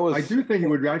 I do think it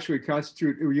would actually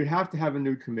constitute, you'd have to have a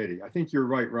new committee. I think you're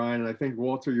right, Ryan, and I think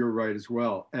Walter, you're right as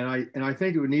well. And I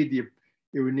think it would need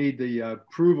the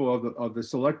approval of the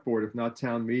select board, if not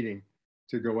town meeting,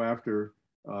 to go after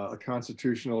a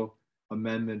constitutional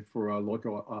amendment for a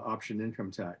local option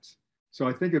income tax. So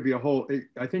I think it'd be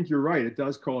I think you're right. It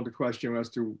does call into question as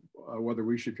to whether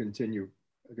we should continue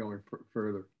going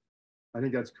further. I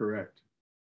think that's correct.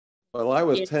 Well, I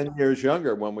was 10 years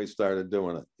younger when we started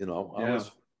doing it. I was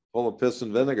full of piss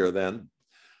and vinegar then.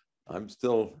 I'm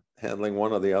still handling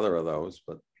one or the other of those,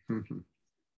 but. I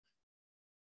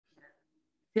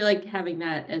feel like having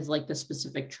that as like the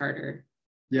specific charter.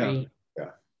 Yeah. Right?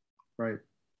 Yeah. Right.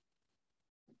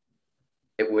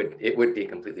 It would be a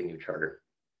completely new charter.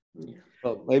 Yeah.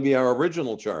 Well, maybe our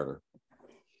original charter.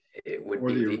 It would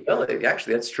be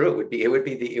actually that's true. It would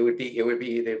be the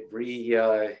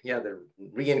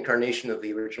reincarnation of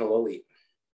the original elite.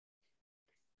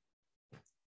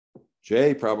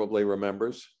 Jay probably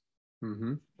remembers.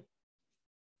 Mm-hmm.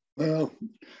 Well,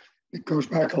 it goes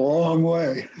back a long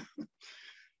way,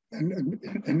 and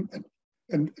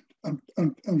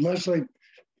unless they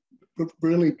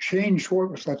really change what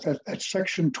was that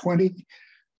section 20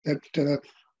 that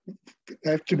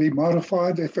that to be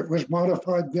modified. If it was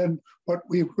modified, then what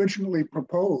we originally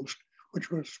proposed,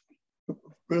 which was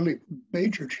really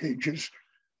major changes,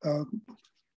 and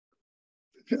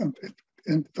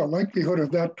the likelihood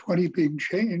of that 20 being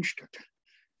changed,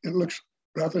 it looks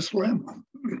rather slim.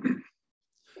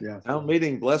 Yeah. Town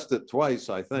meeting blessed it twice,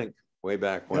 I think, way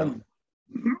back when.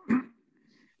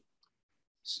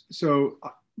 So,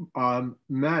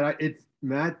 Matt,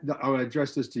 Matt, I'll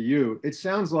address this to you. It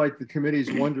sounds like the committee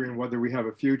is wondering whether we have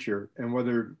a future and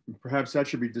whether perhaps that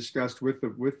should be discussed with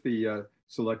the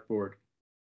select board.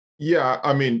 Yeah,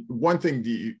 I mean, one thing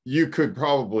you could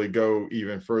probably go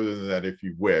even further than that if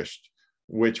you wished,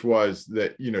 which was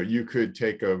that, you know, you could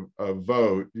take a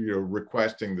vote, you know,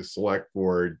 requesting the select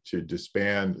board to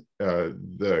disband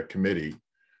the committee.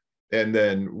 And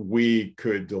then we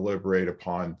could deliberate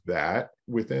upon that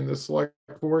within the select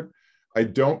board. I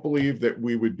don't believe that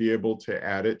we would be able to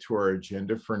add it to our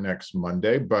agenda for next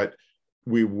Monday, but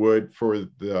we would for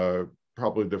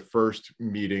probably the first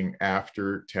meeting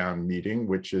after town meeting,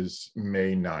 which is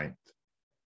May 9th,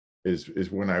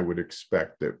 is when I would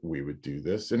expect that we would do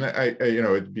this. And I you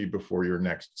know, it'd be before your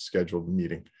next scheduled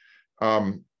meeting.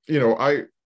 You know,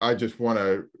 I just want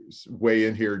to weigh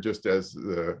in here just as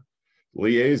the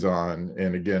liaison,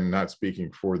 and again, not speaking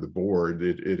for the board,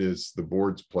 it is the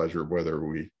board's pleasure whether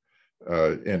we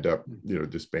end up, you know,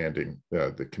 disbanding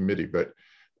the committee. But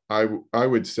I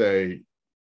would say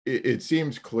it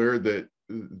seems clear that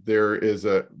there is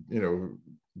a, you know,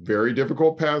 very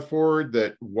difficult path forward,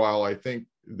 that while I think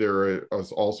there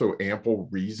is also ample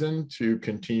reason to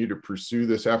continue to pursue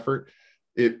this effort,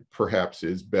 it perhaps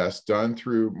is best done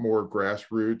through more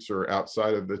grassroots or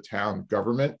outside of the town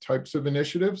government types of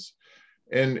initiatives.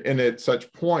 And at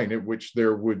such point at which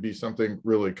there would be something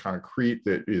really concrete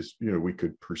that is, you know, we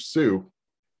could pursue,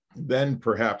 then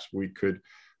perhaps we could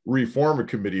reform a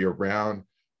committee around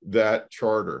that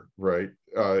charter, right?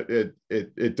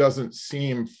 It doesn't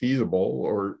seem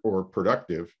feasible or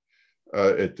productive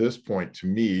at this point to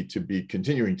me to be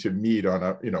continuing to meet on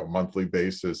a, you know, monthly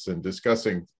basis and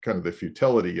discussing kind of the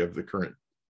futility of the current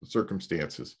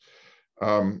circumstances.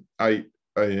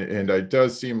 And it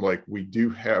does seem like we do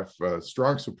have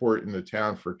strong support in the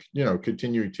town for, you know,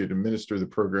 continuing to administer the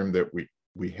program that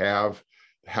we have,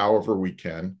 however we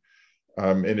can,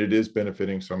 and it is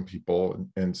benefiting some people,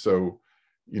 and so,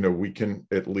 you know, we can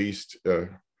at least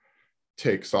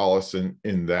take solace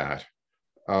in that.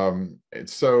 And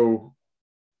so,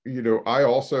 you know, I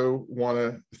also want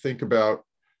to think about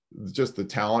just the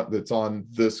talent that's on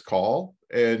this call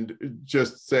and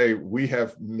just say we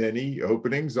have many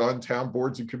openings on town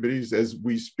boards and committees as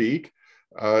we speak.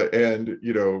 And,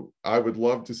 you know, I would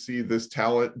love to see this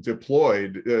talent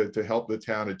deployed to help the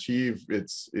town achieve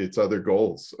its other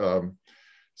goals.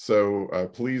 So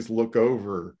please look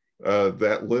over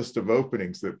that list of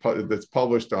openings that's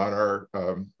published on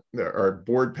our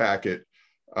board packet,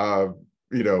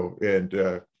 you know,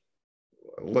 and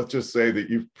let's just say that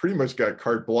you've pretty much got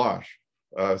carte blanche.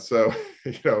 So,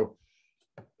 you know,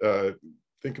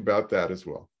 think about that as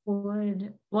well.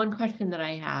 One question that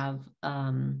I have,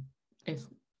 if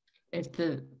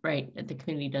the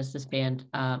community does disband,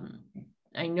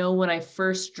 I know when I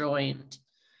first joined,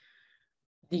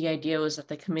 the idea was that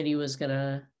the committee was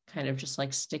gonna kind of just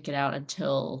like stick it out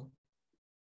until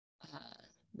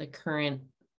the current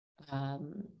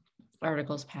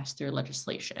articles pass through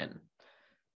legislation.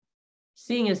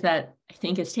 Seeing as that I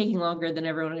think it's taking longer than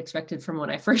everyone expected from when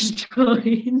I first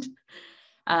joined,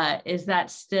 would that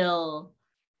still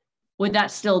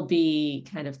be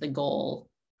kind of the goal?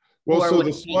 Well, or so would the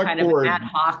it be select kind board, of ad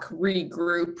hoc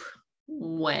regroup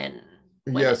when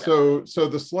yeah, so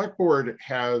the select board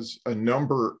has a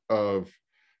number of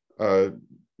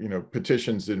you know,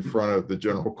 petitions in front of the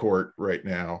general court right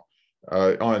now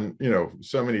on, you know,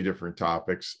 so many different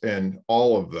topics, and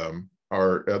all of them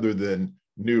are, other than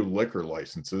new liquor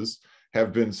licenses,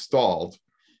 have been stalled.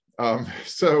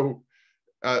 So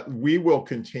we will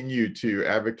continue to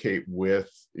advocate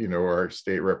with, you know, our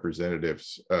state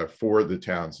representatives for the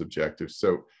town's objectives.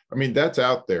 So, I mean, that's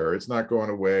out there. It's not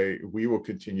going away. We will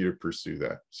continue to pursue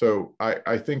that. So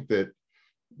I think that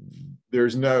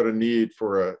there's not a need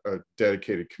for a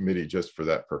dedicated committee just for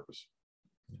that purpose.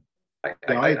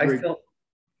 I agree.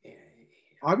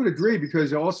 I would agree,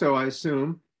 because also I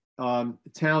assume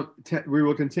we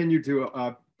will continue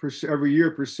to every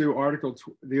year pursue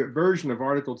the version of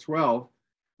Article 12.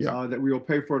 Yeah. That we will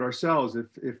pay for it ourselves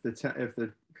if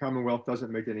the Commonwealth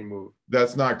doesn't make any move.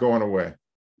 That's not going away.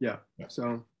 Yeah.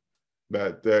 So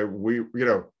that we, you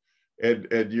know,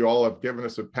 and you all have given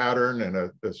us a pattern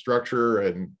and a structure,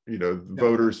 and, you know, the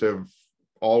voters have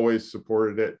always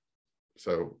supported it.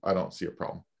 So I don't see a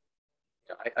problem.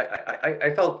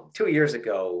 I felt 2 years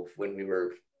ago when we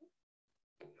were,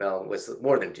 well, it was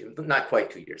more than two, not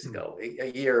quite 2 years ago,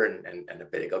 a year and a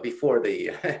bit ago, before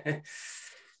the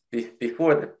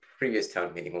before the previous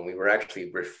town meeting, when we were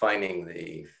actually refining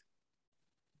the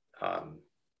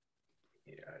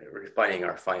refining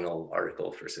our final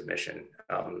article for submission.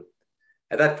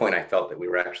 At that point, I felt that we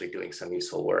were actually doing some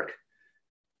useful work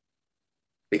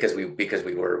because we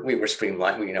were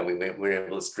streamlined. We were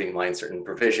able to streamline certain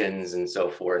provisions and so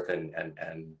forth, and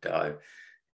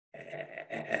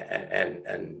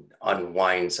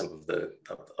unwind some of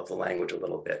the language a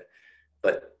little bit.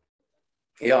 But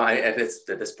yeah, at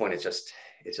this point, it's just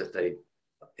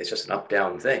an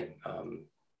up-down thing.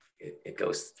 It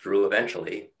goes through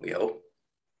eventually, we hope.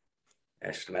 And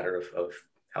it's just a matter of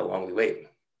how long we wait.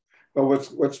 Well,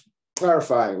 what's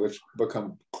clarifying, what's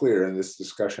become clear in this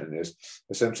discussion is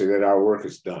essentially that our work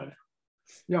is done.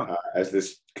 Yeah. As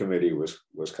this committee was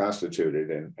constituted,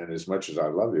 and as much as I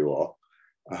love you all,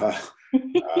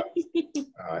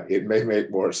 it may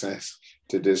make more sense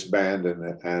to disband and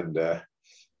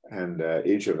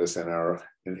each of us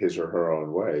in his or her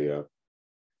own way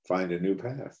find a new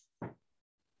path.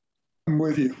 I'm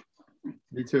with you.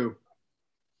 Me too.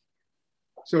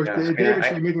 So Yeah, David,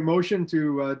 should we make a motion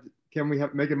to, can we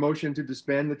make a motion to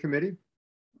disband the committee?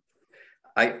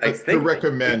 I To think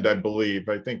recommend, I believe.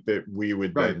 I think that we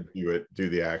would then do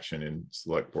the action in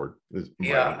select board.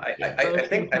 Yeah, I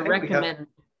think recommend.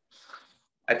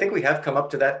 I think we have come up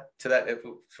to that.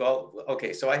 Well,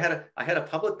 okay. So I had a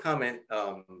public comment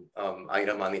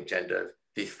item on the agenda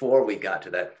before we got to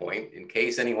that point, in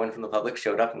case anyone from the public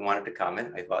showed up and wanted to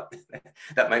comment. I thought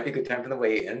that might be a good time for the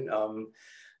weigh in.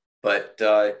 But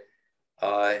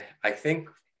I think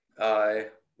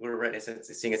we're ready, since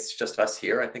seeing it's just us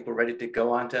here, I think we're ready to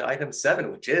go on to item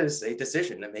 7, which is a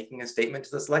decision and making a statement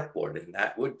to the select board, and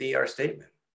that would be our statement.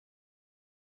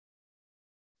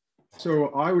 So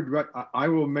I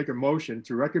will make a motion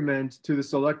to recommend to the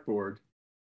select board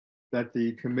that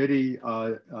the committee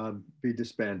be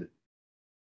disbanded.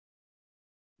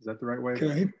 Is that the right way?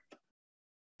 Okay.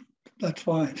 That's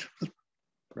fine.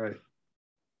 Right.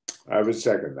 I would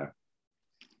second that.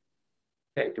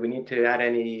 Okay, do we need to add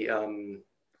any,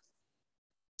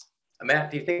 Matt,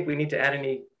 do you think we need to add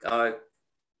any? I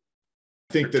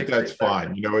think that's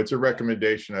fine. You know, it's a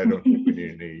recommendation. I don't think we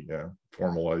need any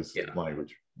formalized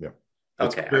language. Yeah.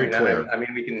 It's okay. very clear. I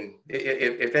mean, we can,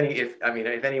 if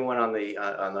anyone on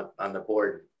the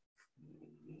board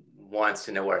wants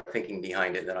to know our thinking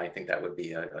behind it, then I think that would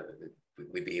be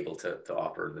we'd be able to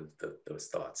offer those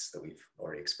thoughts that we've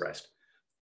already expressed.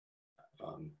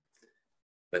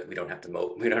 But we don't have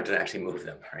to actually move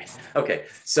them, right? Okay,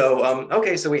 so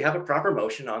so we have a proper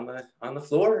motion on the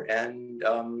floor, and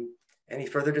any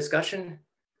further discussion?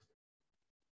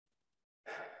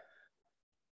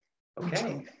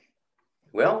 Okay,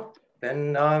 well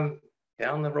then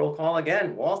down the roll call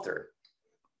again. Walter.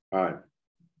 Aye.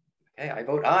 Okay, I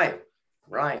vote aye.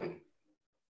 Ryan.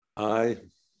 Aye.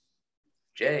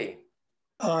 Jay.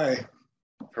 Aye.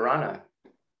 Piranha.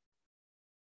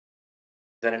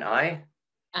 Is that an aye?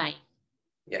 Aye.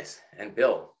 Yes, and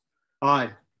Bill.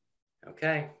 Aye.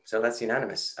 Okay, so that's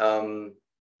unanimous. I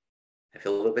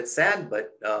feel a little bit sad,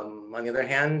 but on the other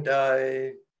hand,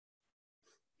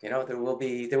 you know, there will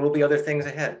be other things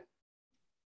ahead.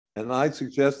 And I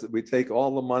suggest that we take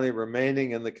all the money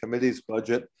remaining in the committee's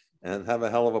budget and have a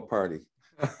hell of a party.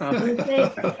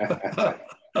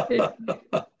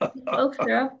 Folks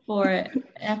are up for it.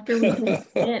 After we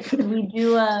disband, can we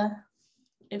do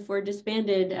if we're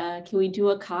disbanded, can we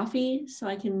do a coffee so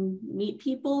I can meet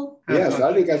people? Yes,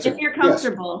 I think that's if you're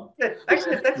comfortable. Yes.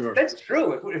 Actually, that's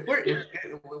true.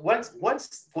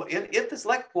 If the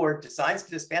select board decides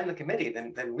to disband the committee,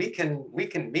 then we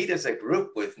can meet as a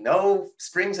group with no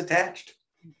strings attached.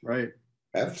 Right.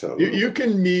 Absolutely. You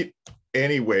can meet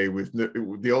anyway with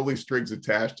the only strings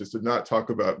attached is to not talk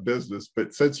about business.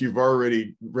 But since you've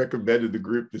already recommended the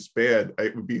group disband,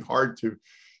 it would be hard to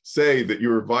say that you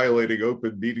were violating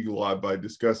open meeting law by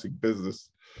discussing business.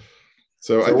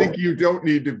 So I think you don't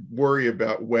need to worry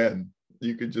about when.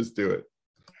 You can just do it.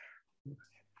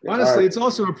 Honestly, it's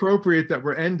also appropriate that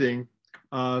we're ending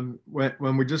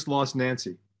when we just lost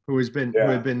Nancy, who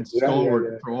had been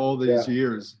stalwart for all these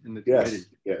years in the committee.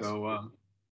 Yes. So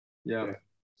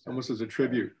almost as a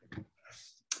tribute.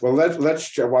 Well, let's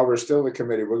while we're still in the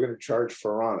committee, we're going to charge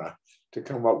Farana to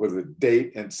come up with a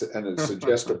date and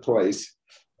suggest a place,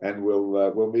 and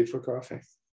we'll meet for coffee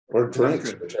or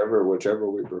drinks, whichever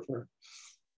we prefer.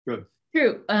 Good.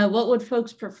 True. What would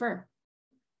folks prefer?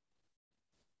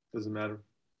 Doesn't matter.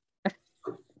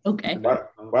 Okay.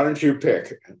 Why don't you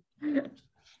pick?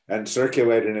 and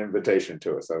circulate an invitation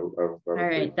to us. All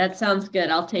right, that sounds good.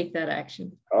 I'll take that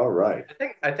action. All right.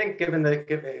 I think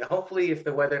hopefully if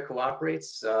the weather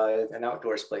cooperates, an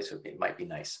outdoors place might be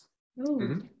nice.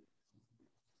 Ooh.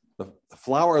 The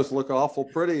flowers look awful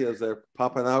pretty as they're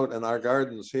popping out in our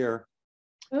gardens here.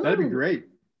 That'd be Ooh. great.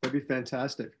 That'd be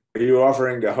fantastic. Are you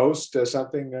offering to host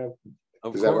something?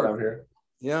 Of Is that what course. I'm hearing?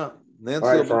 Yeah, Nancy.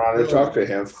 All right, Veronica, talk to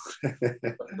him.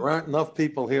 There aren't enough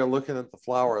people here looking at the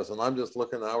flowers, and I'm just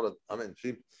looking out at. I mean,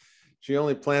 she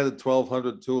only planted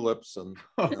 1,200 tulips, and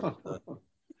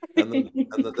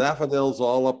the daffodils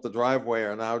all up the driveway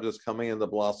are now just coming into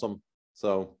blossom.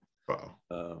 So,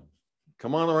 Wow.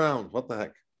 come on around. What the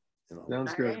heck? You know.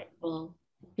 Sounds All good. right, well,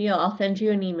 deal. I'll send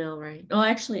you an email, right? Oh,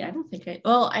 actually, I don't think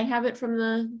I have it from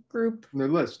the group. The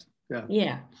list. Yeah.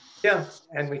 Yeah. Yeah,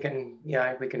 and we can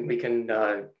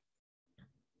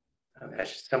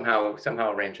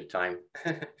somehow arrange a time.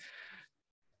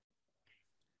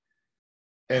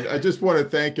 And I just want to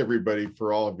thank everybody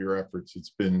for all of your efforts. It's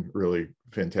been really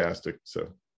fantastic. So,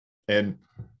 and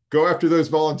go after those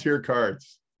volunteer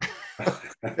cards.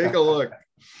 Take a look.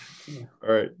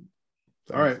 All right.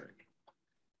 Thanks. All right.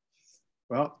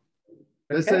 Well,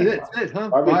 that's Okay. it. That's it, huh?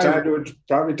 Probably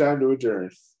time to adjourn.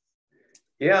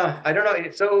 Yeah, I don't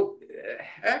know. So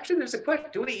actually, there's a question.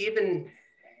 Do we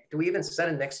even set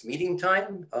a next meeting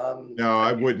time? No,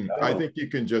 I wouldn't. I think you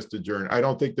can just adjourn. I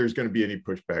don't think there's going to be any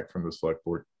pushback from the select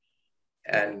board.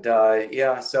 And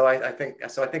yeah, so I think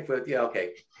yeah,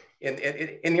 okay. In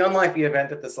the unlikely event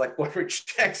that the select board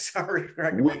rejects our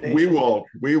recommendation, we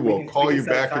will call we you can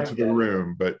set back time into the again.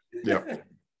 room. But yeah.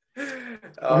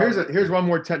 Well, here's one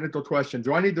more technical question.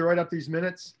 Do I need to write up these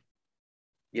minutes?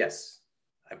 Yes,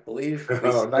 I believe.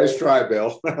 Oh, nice try,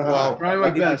 Bill. Well, Try my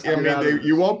best. I mean,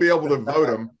 you won't be able to vote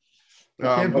them.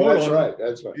 Can't Oh, vote that's on right.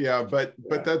 That's right. Yeah, but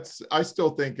that's, I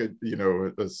still think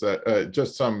it's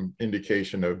just some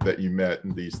indication of that you met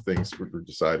and these things were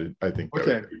decided. I think. That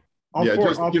Okay. would be, I'll yeah, forward-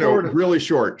 just I'll forward it. really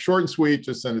short and sweet.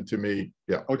 Just send it to me.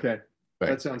 Yeah. Okay. That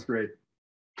Thanks. sounds great.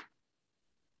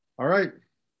 All right.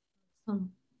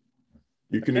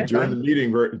 You can Okay. adjourn the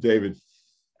meeting, David.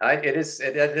 It is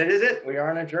it. We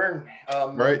are on adjourn.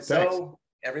 Right. So Thanks.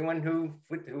 everyone who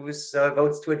votes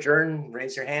to adjourn,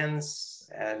 raise your hands.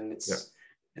 And it's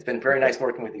been very nice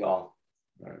working with you all.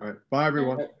 All right. Bye,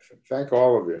 everyone. Thank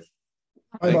all of you.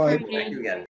 Bye-bye. Thank you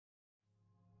again.